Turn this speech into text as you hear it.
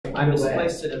I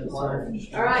misplaced it in the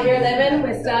All right, year 11,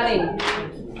 we're starting.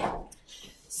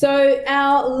 So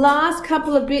our last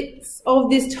couple of bits of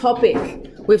this topic,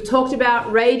 we've talked about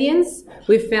radians,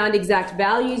 we've found exact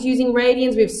values using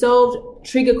radians, we've solved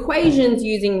trig equations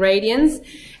using radians,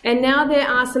 and now there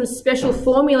are some special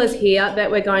formulas here that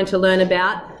we're going to learn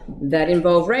about that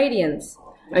involve radians.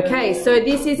 Okay, so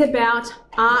this is about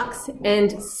arcs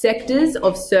and sectors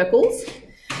of circles.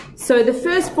 So the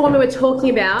first formula we're talking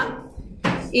about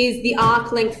is the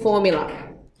arc length formula.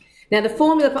 Now the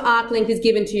formula for arc length is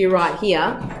given to you right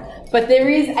here, but there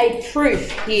is a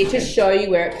proof here to show you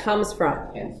where it comes from.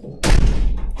 Okay.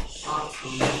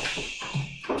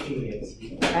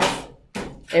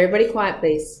 Everybody quiet,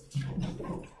 please.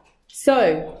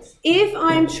 So if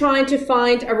I'm trying to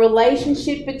find a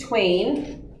relationship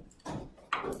between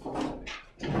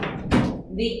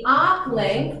the arc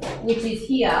length, which is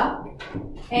here,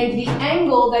 and the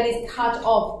angle that is cut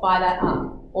off by that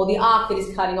arc, or the arc that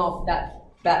is cutting off the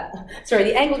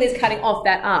angle that is cutting off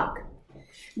that arc,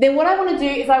 then what I want to do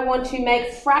is I want to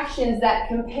make fractions that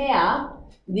compare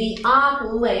the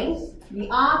arc length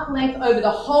over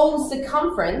the whole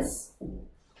circumference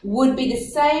would be the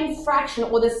same fraction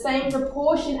or the same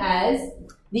proportion as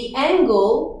the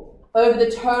angle over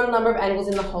the total number of angles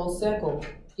in the whole circle.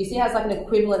 You see how it's like an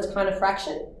equivalent kind of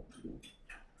fraction?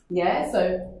 Yeah,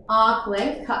 so arc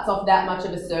length cuts off that much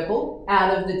of a circle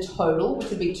out of the total, which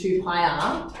would be 2 pi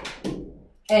r.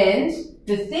 And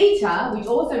the theta, which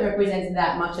also represents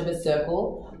that much of a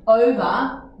circle,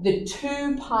 over the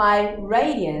 2 pi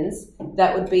radians,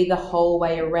 that would be the whole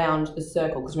way around the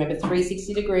circle. Because remember,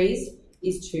 360 degrees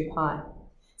is 2 pi.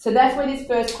 So that's where this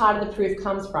first part of the proof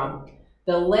comes from.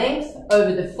 The length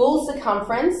over the full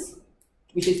circumference,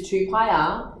 which is 2 pi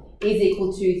r, is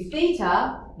equal to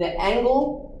theta, the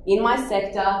angle in my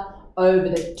sector, over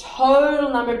the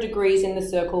total number of degrees in the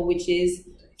circle, which is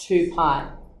 2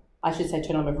 pi. I should say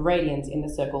total number of radians in the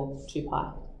circle, 2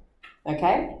 pi.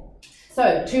 Okay?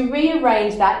 So to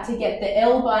rearrange that to get the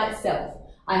L by itself,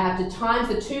 I have to times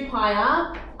the 2 pi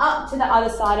r up to the other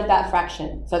side of that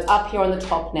fraction. So it's up here on the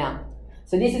top now.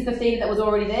 So this is the theta that was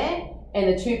already there, and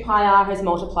the 2 pi r has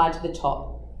multiplied to the top.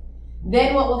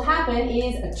 Then what will happen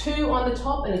is a 2 on the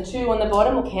top and a 2 on the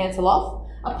bottom will cancel off.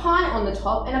 A pi on the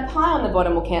top and a pi on the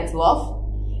bottom will cancel off.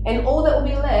 And all that will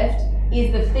be left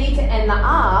is the theta and the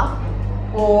r,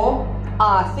 or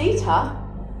r theta,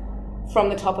 from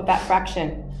the top of that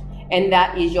fraction. And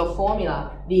that is your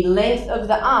formula. The length of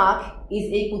the arc is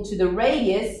equal to the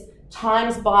radius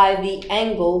times by the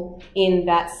angle in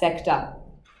that sector.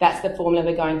 That's the formula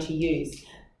we're going to use.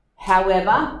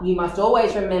 However, you must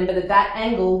always remember that that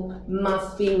angle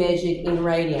must be measured in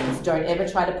radians. Don't ever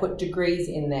try to put degrees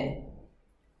in there.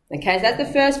 Okay, so that's the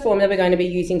first formula we're going to be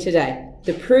using today.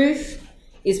 The proof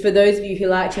is for those of you who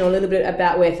like to know a little bit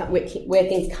about where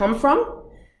things come from,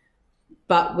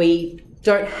 but we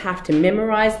don't have to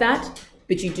memorize that,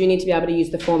 but you do need to be able to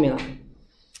use the formula.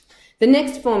 The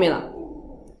next formula,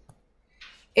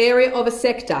 area of a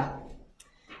sector.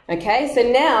 Okay, so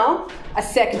now a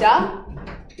sector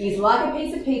is like a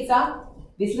piece of pizza,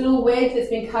 this little wedge that's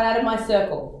been cut out of my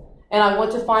circle, and I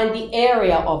want to find the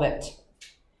area of it.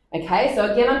 Okay, so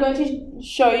again, I'm going to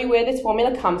show you where this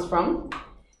formula comes from.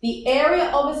 The area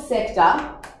of a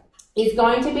sector is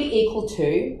going to be equal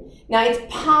to, now it's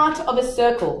part of a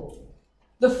circle.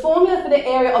 The formula for the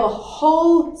area of a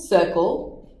whole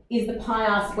circle is the pi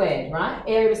r squared, right?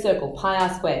 Area of a circle, pi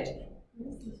r squared.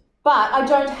 But I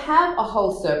don't have a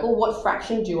whole circle. What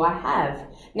fraction do I have?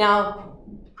 Now,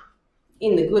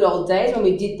 in the good old days when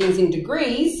we did things in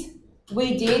degrees,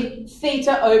 we did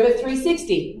theta over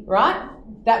 360, right?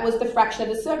 That was the fraction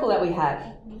of the circle that we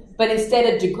had. But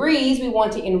instead of degrees, we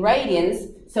want it in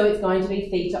radians, so it's going to be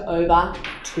theta over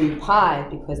 2 pi,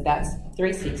 because that's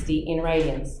 360 in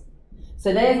radians.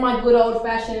 So there's my good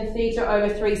old-fashioned theta over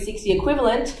 360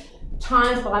 equivalent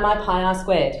times by my pi r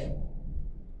squared,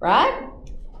 right?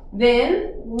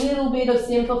 Then, little bit of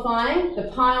simplifying. The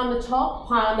pi on the top,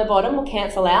 pi on the bottom will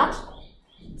cancel out.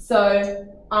 So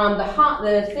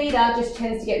the theta just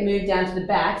tends to get moved down to the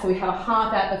back, so we have a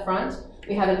half at the front.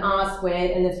 We have an r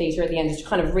squared and the theta at the end, just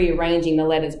kind of rearranging the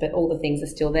letters, but all the things are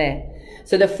still there.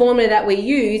 So the formula that we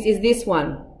use is this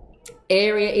one.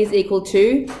 Area is equal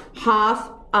to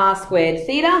half r squared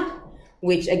theta,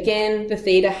 which again, the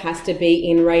theta has to be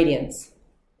in radians.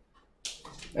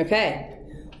 Okay,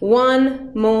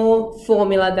 one more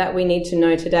formula that we need to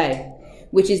know today,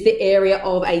 which is the area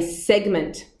of a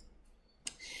segment.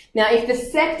 Now, if the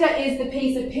sector is the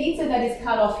piece of pizza that is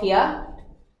cut off here,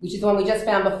 which is the one we just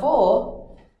found before,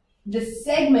 the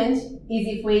segment is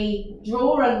if we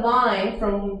draw a line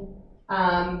from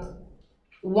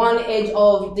one edge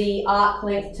of the arc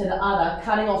length to the other,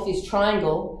 cutting off this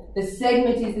triangle, the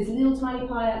segment is this little tiny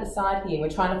part out the side here. We're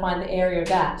trying to find the area of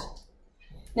that.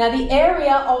 Now the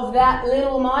area of that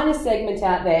little minor segment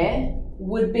out there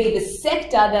would be the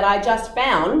sector that I just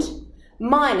found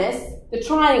minus the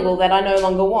triangle that I no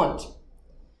longer want.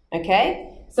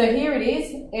 Okay, so here it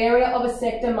is, area of a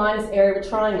sector minus area of a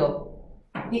triangle.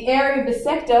 The area of the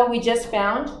sector we just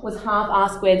found was half r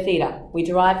squared theta. We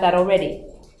derived that already.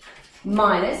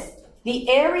 Minus the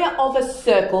area of a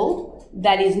circle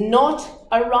that is not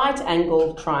a right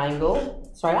angle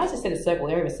triangle. Sorry, I just said a circle,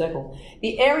 area of a circle.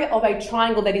 The area of a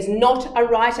triangle that is not a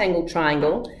right angle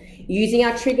triangle, using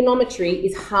our trigonometry,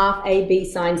 is half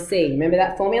AB sine C. Remember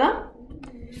that formula?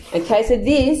 Okay, so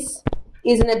this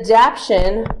is an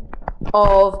adaptation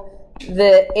of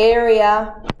the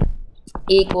area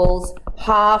equals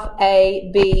half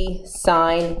AB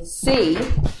sine C.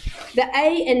 The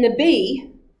A and the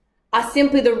B are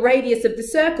simply the radius of the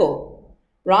circle,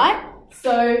 right?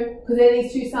 So, because there are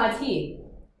these two sides here,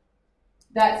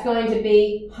 that's going to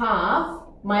be half,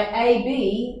 my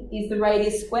AB is the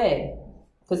radius squared,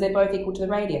 because they're both equal to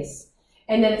the radius.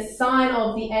 And then it's sine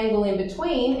of the angle in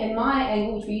between, and my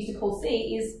angle, which we used to call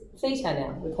C, is theta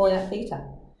now. We're calling that theta.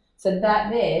 So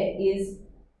that there is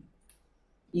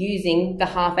using the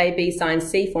half AB sine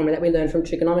C formula that we learned from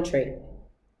trigonometry.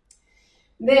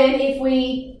 Then if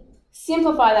we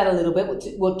simplify that a little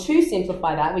bit, well, to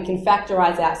simplify that, we can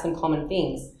factorize out some common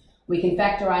things. We can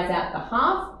factorize out the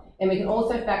half, and we can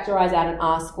also factorize out an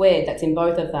r squared that's in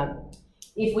both of them.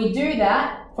 If we do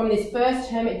that, from this first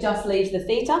term, it just leaves the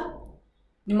theta,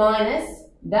 minus,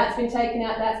 that's been taken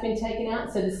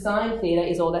out, so the sine theta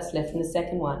is all that's left from the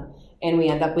second one. And we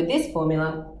end up with this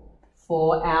formula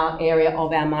for our area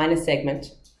of our minor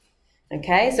segment.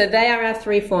 Okay, so they are our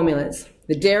three formulas.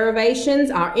 The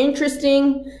derivations are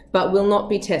interesting, but will not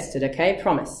be tested, okay,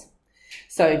 promise.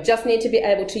 So just need to be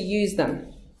able to use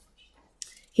them.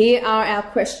 Here are our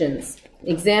questions.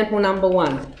 Example number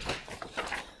 1.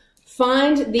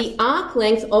 Find the arc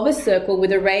length of a circle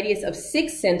with a radius of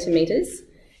 6 centimeters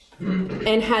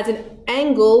and has an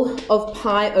angle of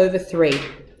pi over 3.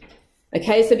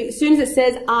 Okay, so as soon as it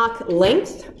says arc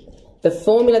length, the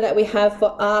formula that we have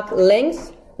for arc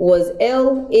length was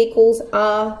L equals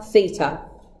r theta.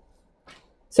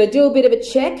 So do a bit of a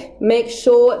check. Make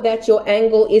sure that your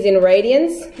angle is in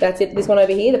radians. That's it, this one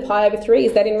over here, the pi over 3,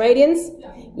 is that in radians?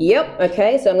 Yep,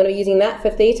 okay, so I'm going to be using that for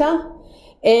theta.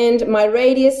 And my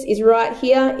radius is right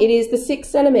here. It is the 6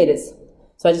 centimeters.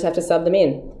 So I just have to sub them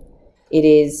in. It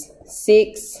is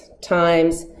 6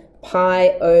 times pi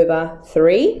over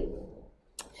 3.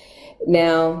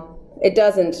 Now, it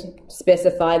doesn't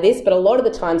specify this, but a lot of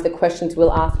the times the questions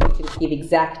will ask you to give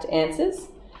exact answers.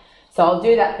 So I'll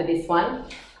do that for this one.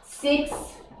 6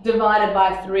 divided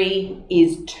by 3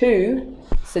 is 2,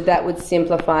 so that would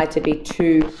simplify to be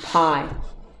 2 pi.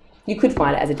 You could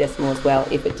find it as a decimal as well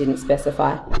if it didn't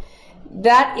specify.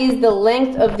 That is the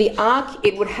length of the arc.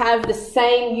 It would have the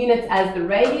same units as the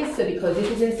radius, so because this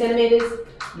is in centimeters,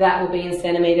 that will be in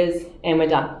centimeters, and we're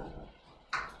done.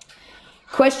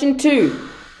 Question 2.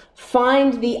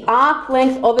 Find the arc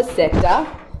length of a sector.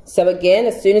 So again,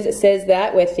 as soon as it says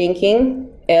that, we're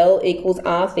thinking L equals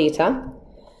r theta.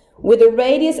 With a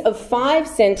radius of 5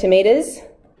 centimeters,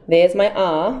 there's my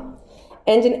r,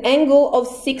 and an angle of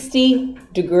 60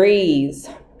 degrees.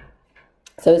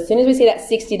 So as soon as we see that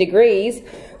 60 degrees,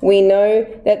 we know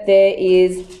that there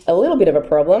is a little bit of a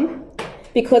problem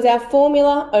because our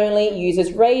formula only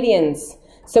uses radians.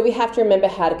 So we have to remember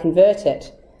how to convert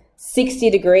it. 60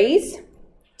 degrees,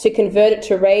 to convert it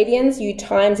to radians, you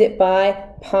times it by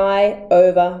pi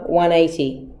over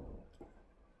 180.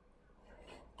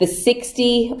 The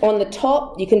 60 on the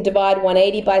top, you can divide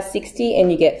 180 by 60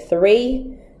 and you get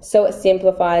 3. So it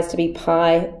simplifies to be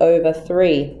pi over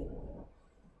 3.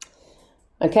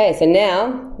 Okay, so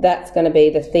now that's going to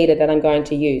be the theta that I'm going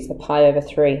to use, the pi over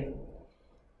 3.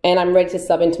 And I'm ready to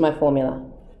sub into my formula.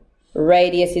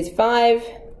 Radius is 5,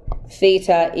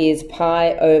 theta is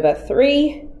pi over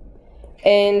 3.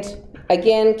 And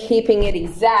again, keeping it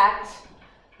exact,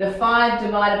 the 5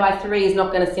 divided by 3 is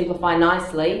not going to simplify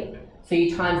nicely. So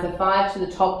you times the 5 to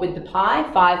the top with the pi,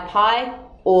 5 pi,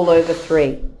 all over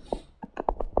 3.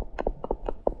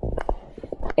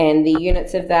 And the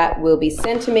units of that will be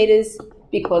centimeters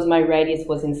because my radius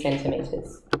was in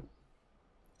centimeters.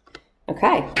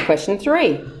 Okay, question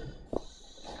 3.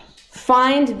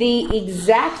 Find the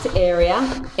exact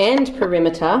area and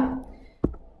perimeter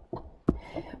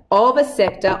of a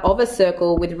sector of a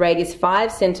circle with radius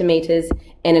 5 centimeters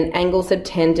and an angle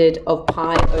subtended of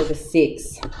pi over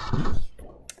 6.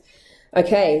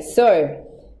 Okay, so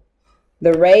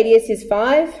The radius is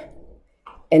 5,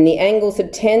 and the angle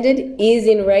subtended is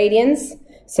in radians,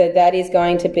 so that is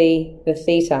going to be the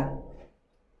theta.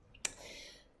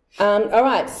 All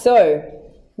right, so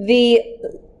the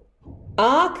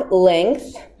arc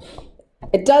length,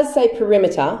 it does say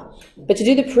perimeter, but to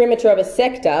do the perimeter of a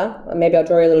sector, maybe I'll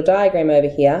draw a little diagram over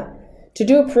here. To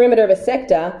do a perimeter of a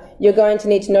sector, you're going to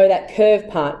need to know that curve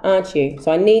part, aren't you?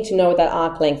 So I need to know what that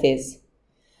arc length is.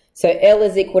 So L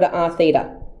is equal to r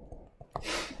theta.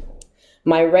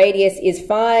 My radius is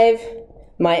 5.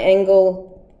 My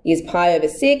angle is pi over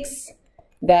 6.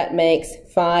 That makes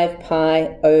 5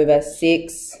 pi over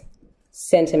 6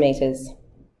 centimeters.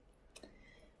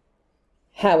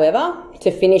 However,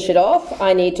 to finish it off,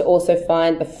 I need to also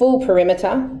find the full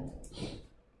perimeter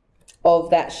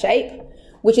of that shape,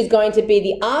 which is going to be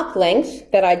the arc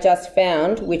length that I just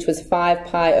found, which was 5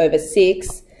 pi over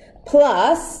 6,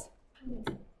 plus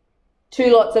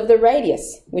 2 lots of the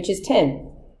radius, which is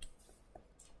 10.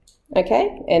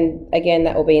 Okay, and again,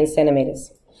 that will be in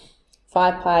centimeters.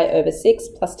 5 pi over 6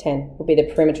 plus 10 will be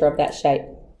the perimeter of that shape.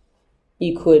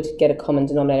 You could get a common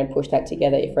denominator and push that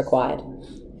together if required.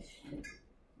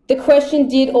 The question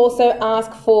did also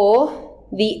ask for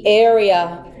the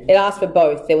area. It asked for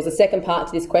both. There was a second part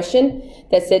to this question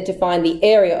that said to find the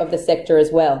area of the sector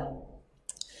as well.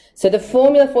 So the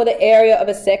formula for the area of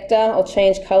a sector, I'll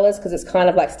change colours because it's kind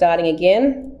of like starting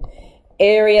again.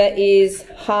 Area is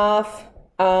half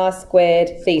r squared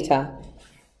theta.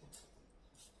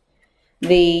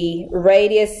 The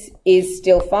radius is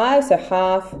still 5, so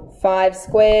half 5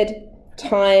 squared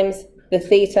times the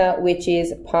theta, which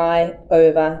is pi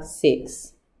over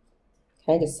 6.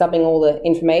 Okay, just subbing all the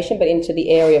information, but into the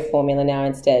area formula now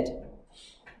instead.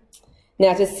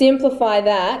 Now to simplify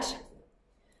that,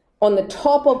 on the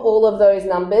top of all of those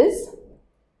numbers,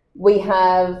 we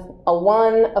have a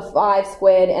 1, a 5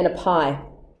 squared, and a pi.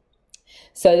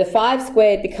 So the 5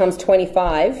 squared becomes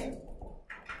 25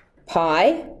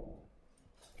 pi.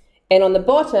 And on the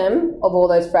bottom of all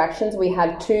those fractions, we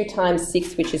have 2 times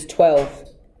 6, which is 12.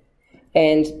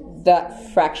 And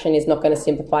that fraction is not going to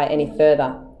simplify any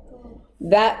further.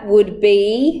 That would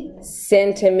be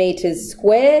centimetres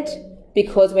squared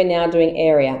because we're now doing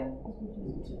area.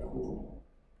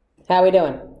 How are we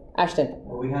doing? Ashton?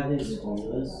 Well, we have these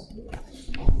formulas.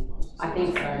 I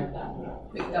think so.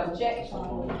 We can double check.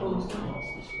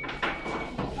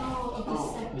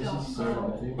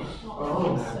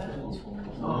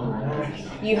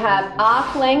 You have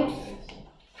arc length.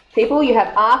 People, you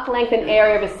have arc length and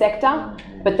area of a sector,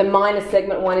 but the minus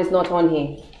segment one is not on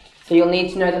here. So you'll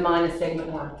need to know the minus segment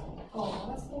one.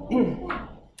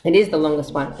 It is the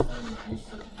longest one.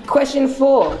 Question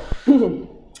 4.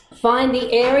 Find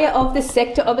the area of the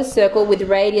sector of a circle with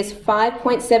radius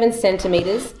 5.7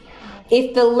 centimetres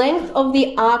if the length of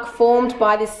the arc formed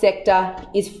by this sector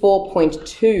is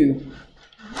 4.2.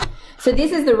 So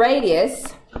this is the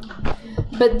radius,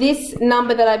 but this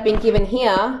number that I've been given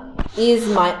here is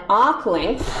my arc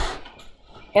length,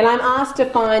 and I'm asked to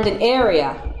find an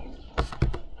area.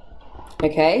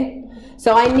 Okay,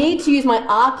 so I need to use my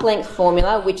arc length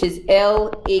formula, which is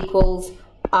L equals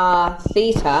r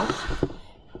theta,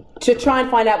 to try and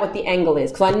find out what the angle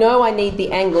is, because I know I need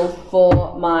the angle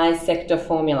for my sector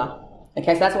formula.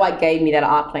 Okay, so that's why it gave me that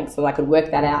arc length, so I could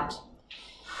work that out.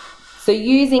 So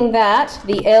using that,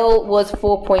 the L was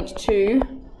 4.2,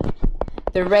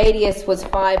 the radius was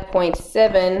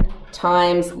 5.7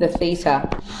 times the theta.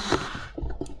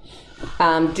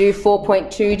 Do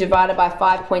 4.2 divided by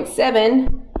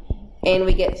 5.7, and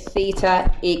we get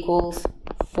theta equals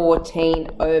 14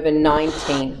 over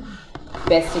 19.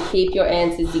 Best to keep your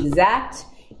answers exact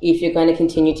if you're going to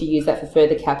continue to use that for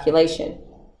further calculation.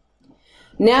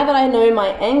 Now that I know my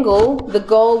angle, the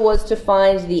goal was to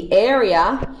find the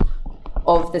area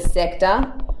of the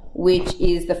sector, which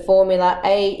is the formula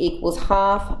A equals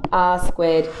half r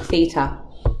squared theta.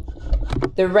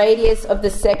 The radius of the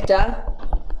sector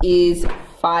is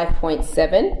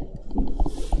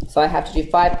 5.7, so I have to do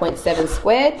 5.7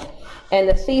 squared, and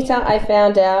the theta I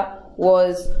found out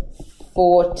was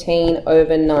 14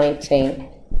 over 19.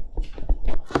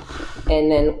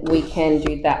 And then we can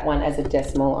do that one as a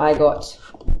decimal. I got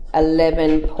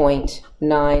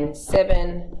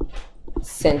 11.97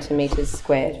 centimetres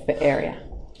squared for area.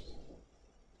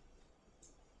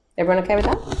 Everyone okay with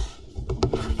that?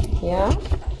 Yeah?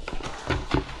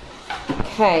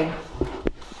 Okay.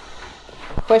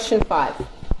 Question 5.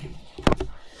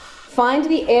 Find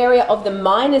the area of the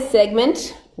minus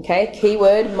segment, okay,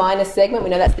 keyword minus segment, we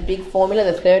know that's the big formula,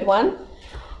 the third one,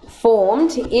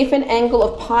 formed if an angle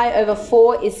of pi over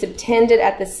 4 is subtended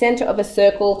at the centre of a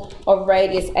circle of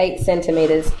radius 8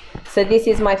 centimetres. So this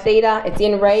is my theta, it's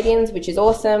in radians, which is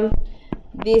awesome.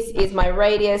 This is my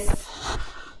radius.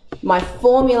 My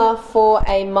formula for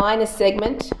a minus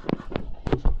segment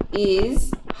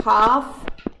is half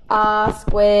r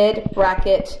squared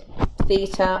bracket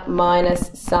theta minus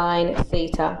sine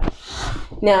theta.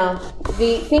 Now,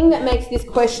 the thing that makes this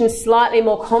question slightly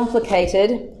more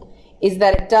complicated is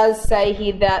that it does say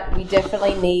here that we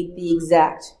definitely need the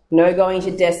exact. No going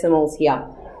to decimals here.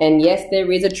 And yes,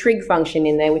 there is a trig function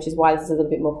in there, which is why this is a little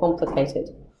bit more complicated.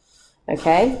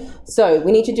 Okay, so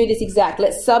we need to do this exact.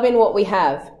 Let's sub in what we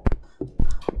have.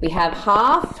 We have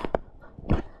half,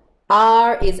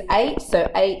 r is 8, so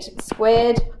 8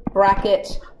 squared,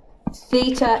 bracket,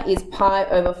 theta is pi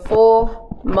over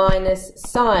 4 minus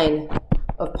sine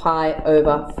of pi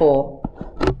over 4.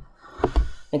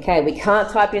 Okay, we can't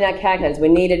type in our calculators, we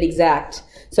need it exact.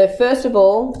 So first of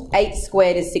all, 8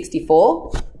 squared is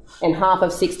 64, and half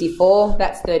of 64,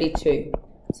 that's 32.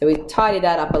 So we tidy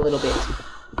that up a little bit.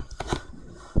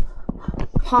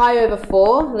 Pi over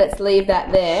 4, let's leave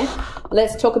that there.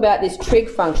 Let's talk about this trig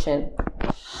function.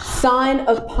 Sine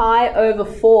of pi over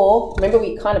 4, remember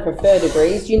we kind of prefer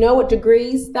degrees. Do you know what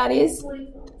degrees that is?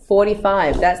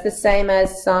 45. That's the same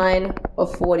as sine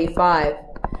of 45.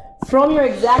 From your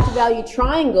exact value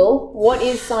triangle, what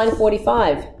is sine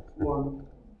 45? 1.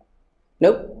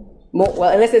 Nope. More,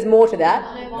 well, unless there's more to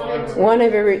that. 1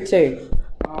 over root 2.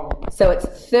 So it's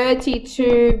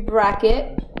 32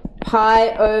 bracket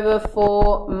pi over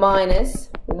 4 minus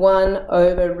 1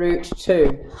 over root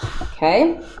 2.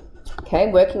 Okay?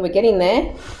 Okay, working, we're getting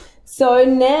there. So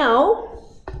now,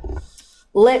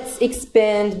 let's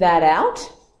expand that out,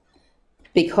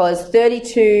 because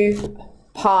 32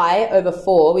 pi over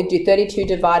 4, we do 32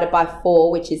 divided by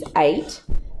 4, which is 8.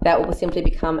 That will simply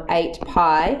become 8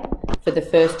 pi for the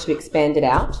first to expand it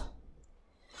out.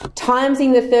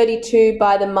 Timesing the 32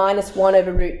 by the minus 1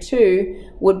 over root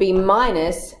 2 would be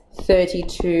minus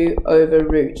 32 over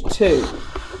root 2.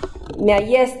 Now,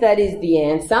 yes, that is the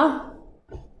answer,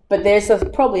 but there's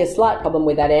probably a slight problem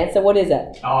with that answer. What is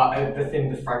it? Within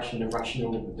the fraction,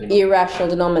 irrational. Irrational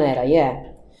denominator, yeah.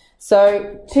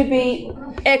 So to be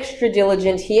extra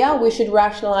diligent here, we should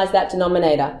rationalize that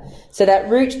denominator. So that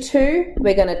root 2,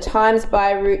 we're going to times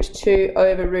by root 2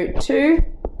 over root 2.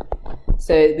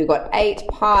 So we've got 8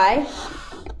 pi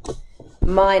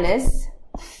minus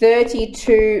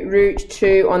 32 root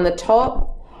 2 on the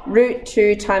top. Root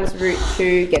 2 times root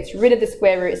 2 gets rid of the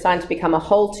square root sign to become a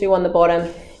whole 2 on the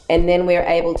bottom. And then we're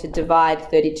able to divide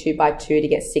 32 by 2 to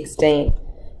get 16.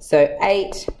 So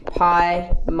 8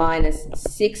 pi minus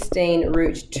 16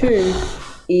 root 2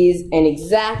 is an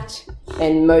exact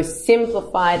and most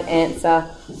simplified answer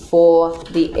for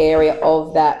the area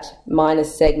of that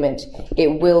minus segment.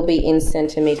 It will be in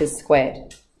centimeters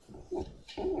squared.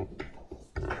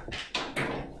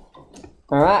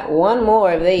 All right, one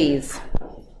more of these.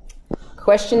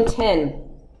 Question 10.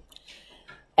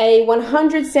 A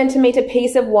 100 centimeter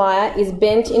piece of wire is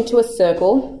bent into a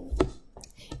circle,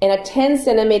 and a 10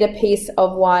 centimeter piece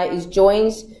of wire is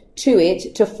joined to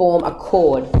it to form a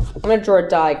chord. I'm going to draw a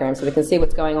diagram so we can see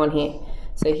what's going on here.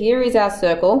 So here is our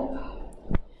circle.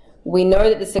 We know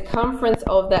that the circumference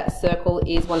of that circle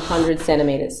is 100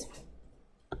 centimeters.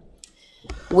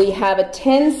 We have a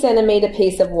 10 centimeter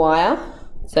piece of wire.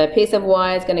 So a piece of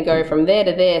wire is going to go from there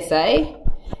to there, say,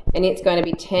 and it's going to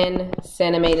be 10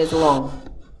 centimeters long.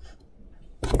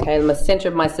 Okay, the center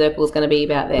of my circle is going to be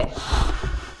about there.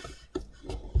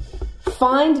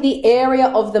 Find the area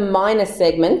of the minus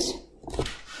segment.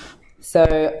 So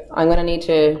I'm going to need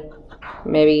to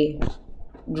maybe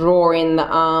draw in the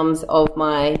arms of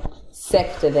my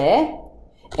sector there.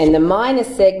 And the minus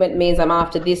segment means I'm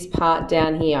after this part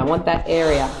down here. I want that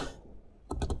area.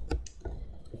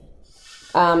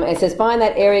 It says find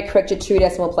that area, correct your 2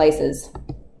 decimal places.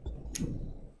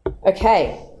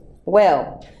 Okay,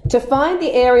 well, to find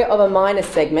the area of a minus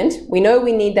segment, we know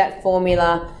we need that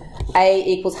formula A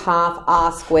equals half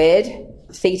r squared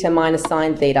theta minus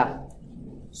sine theta.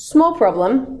 Small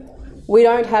problem, we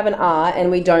don't have an r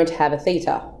and we don't have a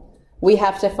theta. We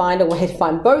have to find a way to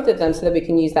find both of them so that we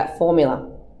can use that formula.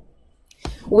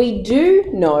 We do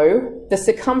know the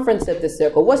circumference of the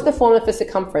circle. What's the formula for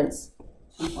circumference?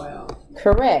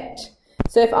 Correct.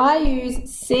 So if I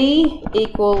use C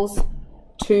equals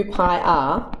 2 pi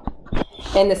r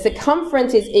and the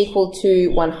circumference is equal to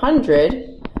 100,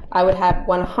 I would have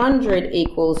 100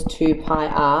 equals 2 pi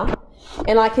r,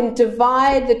 and I can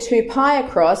divide the 2 pi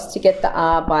across to get the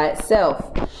r by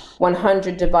itself.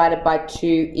 100 divided by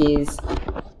 2 is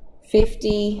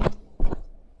 50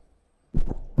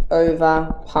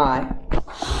 over pi.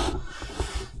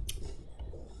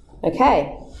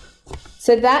 Okay,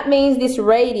 So that means this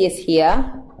radius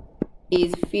here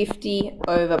is 50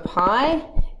 over pi,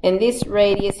 and this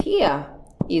radius here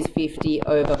is 50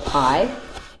 over pi.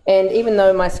 And even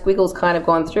though my squiggle's kind of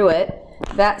gone through it,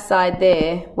 that side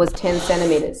there was 10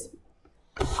 centimeters.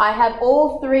 I have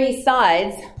all three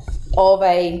sides of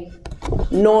a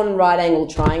non-right angle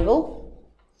triangle.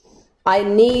 I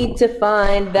need to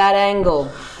find that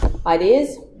angle.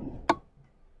 Ideas?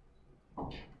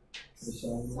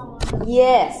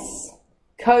 Yes.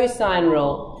 Cosine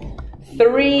rule.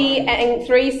 Three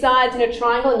sides in a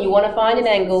triangle and you want to find an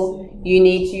angle, you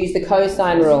need to use the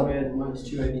cosine rule.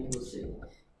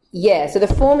 Yeah, so the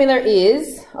formula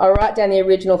is, I'll write down the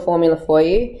original formula for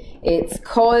you. It's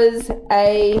cos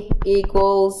A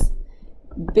equals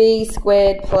B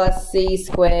squared plus C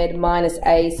squared minus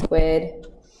A squared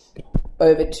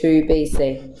over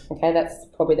 2BC. Okay, that's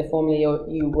probably the formula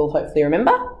you will hopefully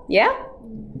remember. Yeah?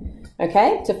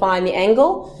 Okay, to find the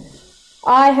angle.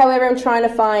 I, however, am trying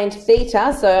to find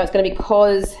theta, so it's going to be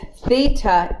cos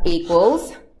theta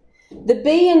equals, the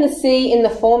B and the C in the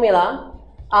formula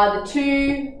are the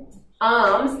two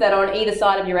arms that are on either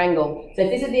side of your angle. So if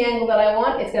this is the angle that I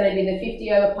want, it's going to be the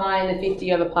 50 over pi and the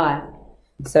 50 over pi.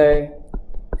 So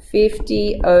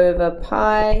 50 over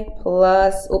pi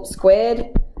plus,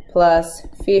 squared, plus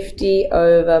 50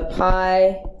 over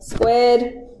pi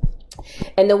squared.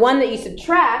 And the one that you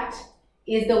subtract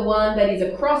is the one that is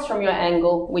across from your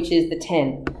angle, which is the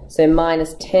 10. So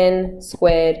minus 10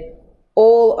 squared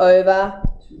all over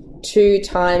 2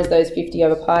 times those 50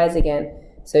 over pi's again.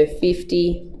 So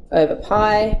 50 over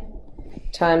pi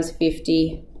times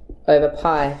 50 over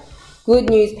pi. Good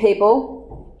news,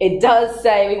 people. It does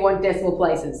say we want decimal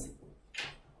places.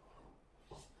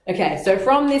 Okay, so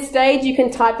from this stage, you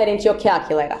can type that into your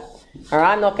calculator. All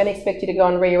right, I'm not going to expect you to go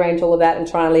and rearrange all of that and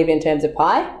try and leave it in terms of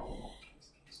pi.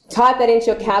 Type that into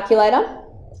your calculator.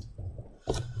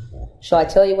 Shall I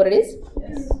tell you what it is?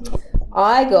 Yes.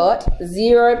 I got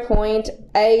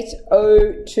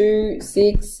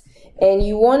 0.8026, and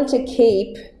you want to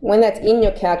keep, when that's in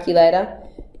your calculator,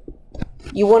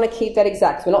 you want to keep that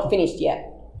exact. We're not finished yet.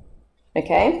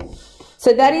 Okay?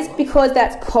 So that is because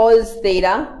that's cos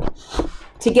theta.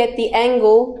 To get the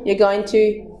angle, you're going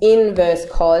to inverse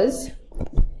cos.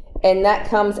 And that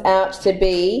comes out to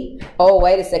be, oh,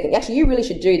 wait a second. Actually, you really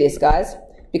should do this, guys,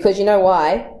 because you know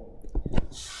why?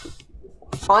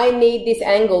 I need this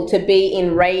angle to be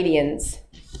in radians.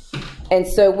 And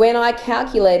so when I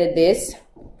calculated this,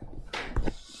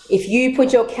 if you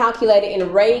put your calculator in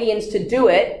radians to do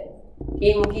it,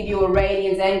 it will give you a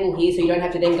radians angle here, so you don't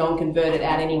have to then go and convert it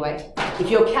out anyway. If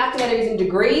your calculator is in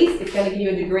degrees, it's going to give you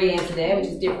a degree answer there, which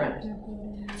is different.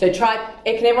 So try,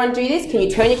 can everyone do this? Can you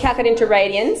turn your calculator into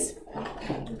radians?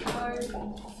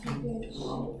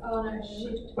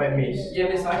 Wait, miss. Yeah,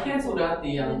 miss, I cancelled out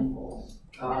the a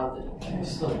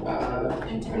squared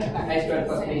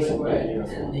plus b squared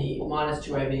and the minus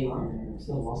 2ab.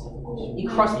 You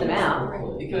cross them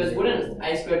out. Because wouldn't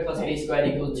a squared plus b squared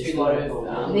equal 2 lot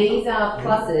of... These are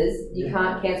pluses. You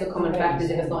can't cancel common factors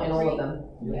if it's not in all of them.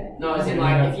 No, as in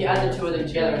like, if you add the two of them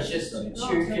together, it's just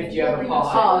 250 over pi.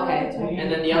 Oh, okay. And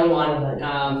then the other one of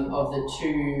the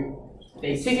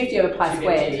 250 over pi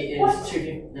squared is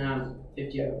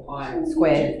 250 over pi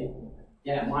squared.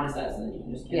 Yeah, minus that, so then you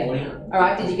can just cancel it out.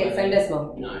 Alright, did you get the same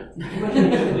decimal? No.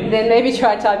 Then maybe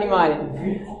try typing mine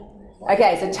in.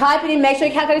 Okay, so type it in, make sure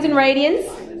your calculator's in radians.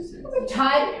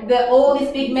 Type all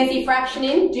this big messy fraction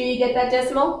in. Do you get that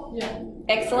decimal? Yeah.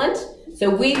 Excellent.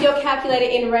 So with your calculator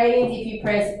in radians, if you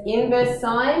press inverse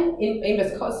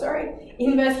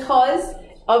cos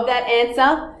of that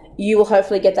answer, you will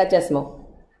hopefully get that decimal.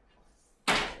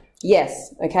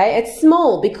 Yes, okay, it's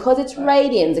small because it's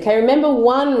radians, okay, remember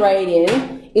 1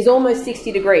 radian is almost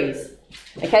 60 degrees,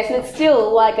 okay, so it's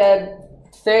still like a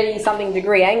 30-something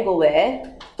degree angle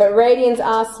there, but radians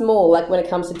are small, like when it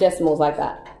comes to decimals like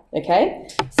that, okay,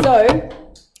 so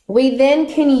we then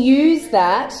can use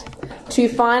that to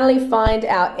finally find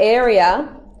our area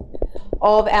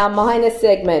of our minus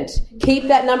segment. Keep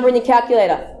that number in your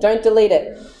calculator, don't delete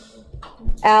it.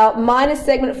 Our minus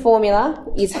segment formula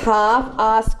is half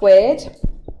r squared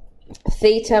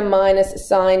theta minus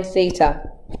sine theta.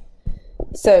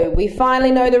 So we finally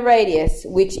know the radius,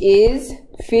 which is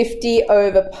 50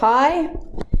 over pi,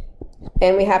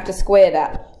 and we have to square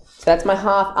that. So that's my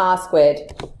half r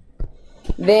squared.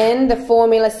 Then the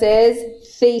formula says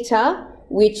theta,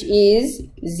 which is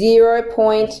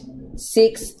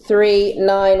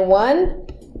 0.6391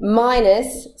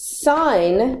 minus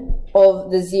sine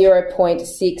of the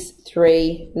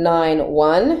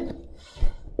 0.6391.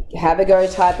 Have a go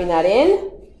typing that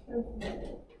in.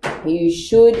 You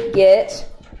should get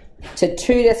to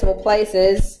 2 decimal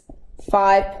places,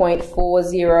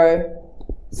 5.40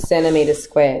 centimeters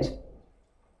squared.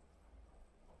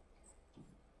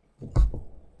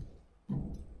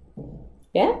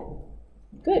 Yeah?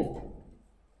 Good.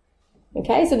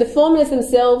 Okay, so the formulas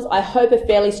themselves, I hope, are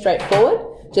fairly straightforward.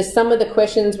 Just some of the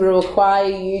questions will require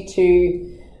you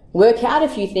to work out a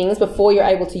few things before you're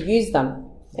able to use them.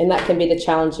 And that can be the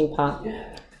challenging part.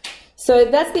 So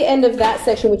that's the end of that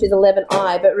section, which is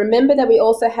 11I. But remember that we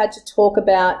also had to talk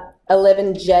about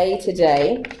 11J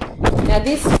today. Now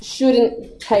this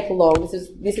shouldn't take long.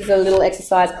 This is a little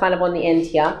exercise kind of on the end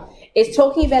here. It's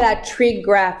talking about our trig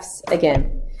graphs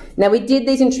again. Now we did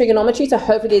these in trigonometry, so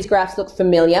hopefully these graphs look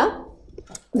familiar.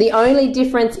 The only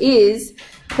difference is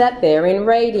that they're in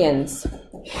radians.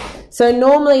 So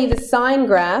normally the sine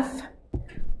graph,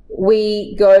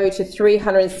 we go to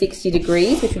 360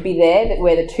 degrees, which would be there,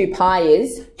 where the 2 pi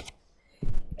is.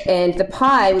 And the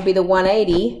pi would be the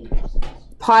 180.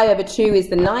 Pi over 2 is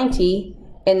the 90.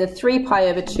 And the 3 pi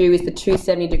over 2 is the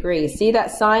 270 degrees. See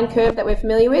that sine curve that we're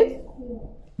familiar with?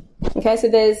 Okay, so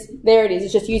there it is.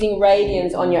 It's just using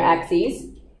radians on your axes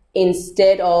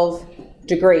instead of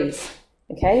degrees.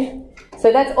 Okay,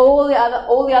 so that's all the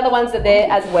other ones are there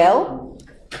as well.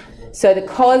 So the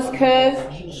cos curve,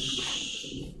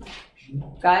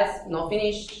 guys, not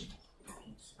finished.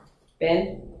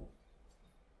 Ben,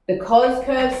 the cos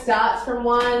curve starts from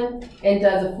 1 and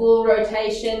does a full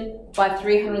rotation by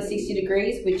 360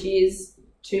 degrees, which is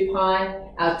 2 pi.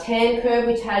 Our tan curve,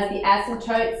 which has the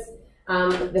asymptotes,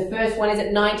 the first one is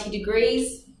at 90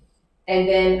 degrees, and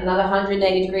then another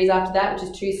 180 degrees after that, which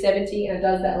is 270, and it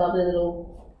does that lovely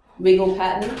little wiggle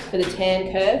pattern for the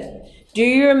tan curve. Do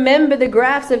you remember the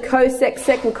graphs of cosec,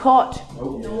 sec, and cot?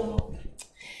 No.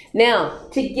 Now,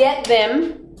 to get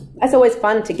them, that's always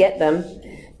fun to get them.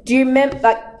 Do you remember,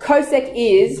 like, cosec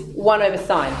is 1 over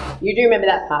sine. You do remember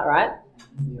that part, right?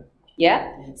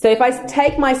 Yeah? So if I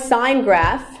take my sine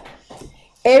graph,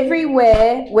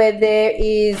 everywhere where there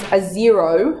is a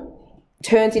 0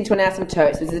 turns into an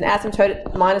asymptote. So there's an asymptote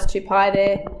at minus 2 pi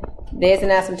there. There's an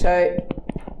asymptote.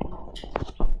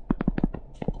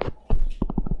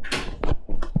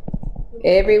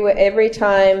 Every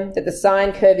time that the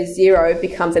sine curve is 0, it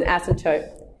becomes an asymptote.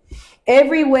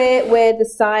 Everywhere where the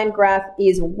sine graph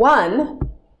is 1,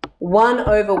 1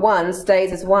 over 1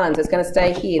 stays as 1. So it's going to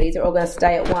stay here. These are all going to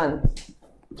stay at 1.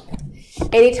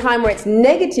 Anytime where it's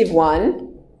negative 1,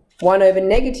 1 over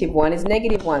negative 1 is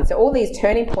negative 1. So all these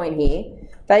turning point here,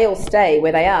 they all stay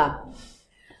where they are.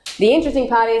 The interesting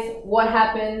part is what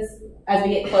happens as we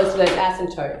get close to those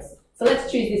asymptotes. So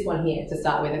let's choose this one here to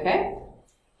start with, okay?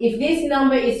 If this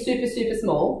number is super, super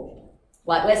small,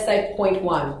 like let's say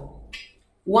 0.1,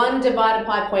 1 divided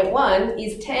by 0.1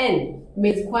 is 10. It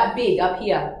means it's quite big up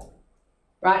here.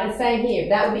 Right, and same here, if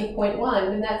that would be 0.1,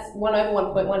 then that's 1 over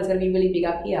 1.1 is going to be really big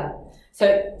up here. So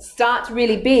it starts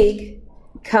really big,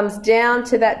 comes down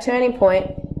to that turning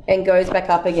point, and goes back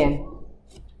up again.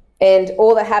 And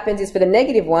all that happens is for the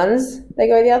negative ones, they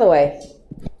go the other way.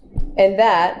 And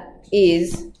that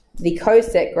is the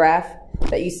cosec graph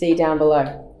that you see down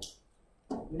below.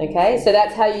 Okay, so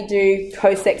that's how you do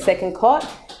cosec, sec, and cot.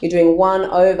 You're doing 1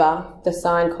 over the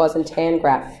sine, cos, and tan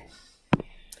graph.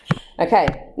 Okay,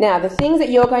 now the things that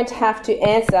you're going to have to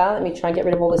answer, let me try and get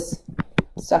rid of all this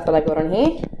stuff that I've got on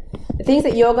here. The things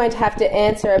that you're going to have to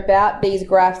answer about these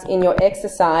graphs in your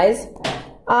exercise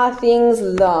are things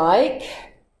like,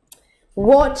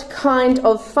 what kind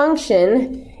of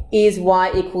function is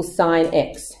y equals sine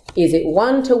x? Is it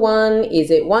 1 to 1? Is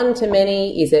it 1 to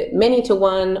many? Is it many to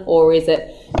 1? Or is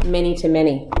it many to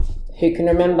many? Who can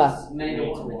remember? Many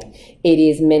to 1. It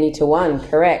is many to 1,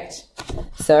 correct.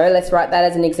 So let's write that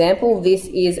as an example. This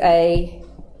is a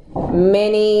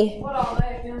many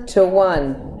to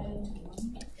 1.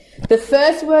 The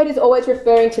first word is always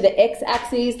referring to the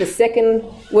x-axis. The second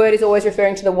word is always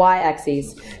referring to the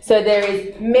y-axis. So there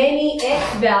is many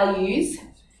x values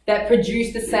that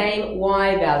produce the same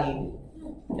y value.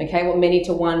 Okay, what many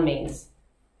to 1 means.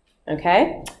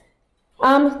 Okay?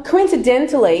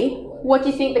 Coincidentally, what do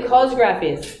you think the cos graph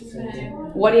is?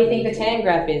 What do you think the tan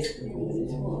graph is?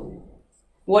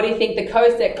 What do you think the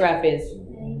cosec graph is?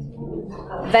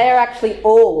 They are actually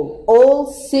all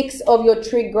 6 of your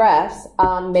trig graphs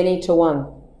are many to 1.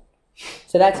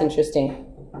 So that's interesting.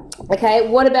 Okay,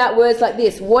 what about words like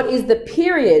this? What is the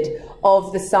period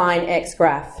of the sine x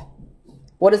graph?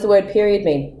 What does the word period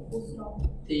mean?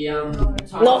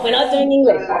 No, we're not doing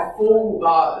English.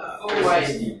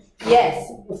 Always.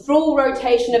 Yes, full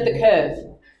rotation of the curve.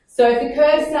 So if the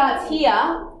curve starts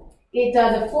here, it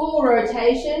does a full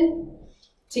rotation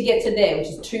to get to there, which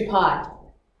is 2 pi.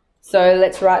 So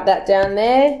let's write that down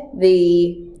there.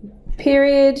 The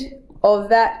period of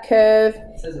that curve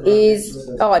is,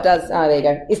 oh it does, oh there you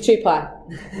go, is 2 pi.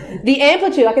 The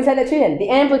amplitude, I can say that too then, the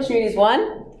amplitude is 1,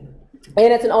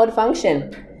 and it's an odd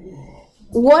function.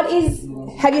 What is,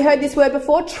 have you heard this word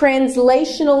before?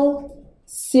 Translational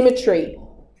symmetry.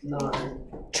 No.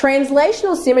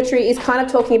 Translational symmetry is kind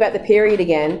of talking about the period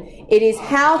again. It is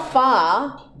how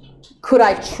far could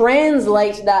I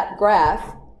translate that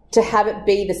graph to have it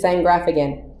be the same graph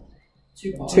again?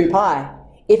 2 pi. 2 pi.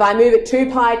 If I move it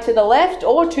 2 pi to the left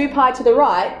or 2 pi to the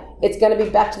right, it's going to be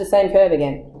back to the same curve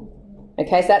again.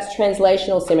 Okay, so that's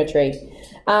translational symmetry.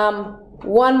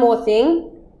 One more thing.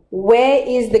 Where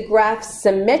is the graph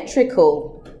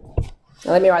symmetrical?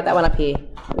 Now let me write that one up here.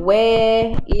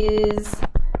 Where is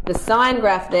the sine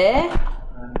graph there?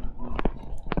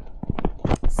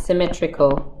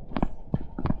 Symmetrical.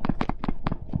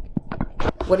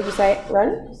 What did you say,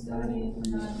 Ron?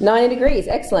 90 degrees,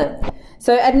 excellent.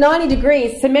 So at 90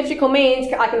 degrees, symmetrical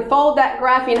means I can fold that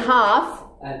graph in half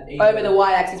over the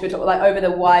y-axis, like over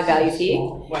the y values here.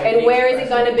 And where is it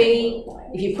going to be?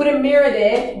 If you put a mirror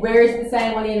there, where is it the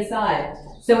same on either side?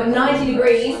 So at 90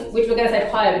 degrees, which we're going to say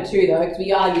pi over 2 though, because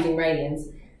we are using radians.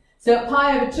 So at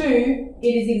pi over 2, it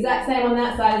is the exact same on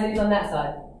that side as it is on that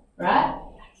side, right?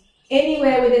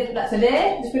 Anywhere with it, so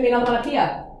there, just put me another one up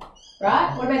here,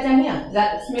 right? What about down here? Is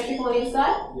that symmetrical on either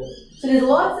side? Yep. So there's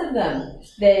lots of them.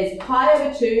 There's pi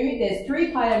over 2, there's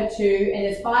 3 pi over 2, and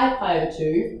there's 5 pi over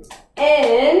 2,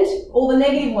 and all the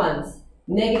negative ones.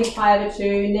 Negative pi over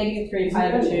 2, negative 3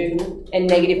 pi over 2, and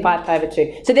negative 5 pi over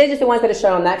 2. So they're just the ones that are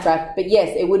shown on that graph. But yes,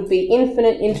 it would be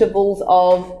infinite intervals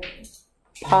of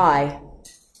pi.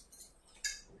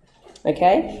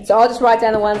 Okay, so I'll just write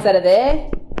down the ones that are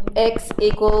there. X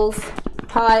equals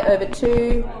pi over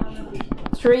 2,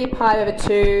 3 pi over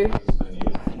 2,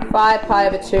 5 pi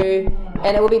over 2,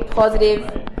 and it will be positive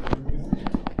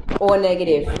or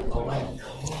negative.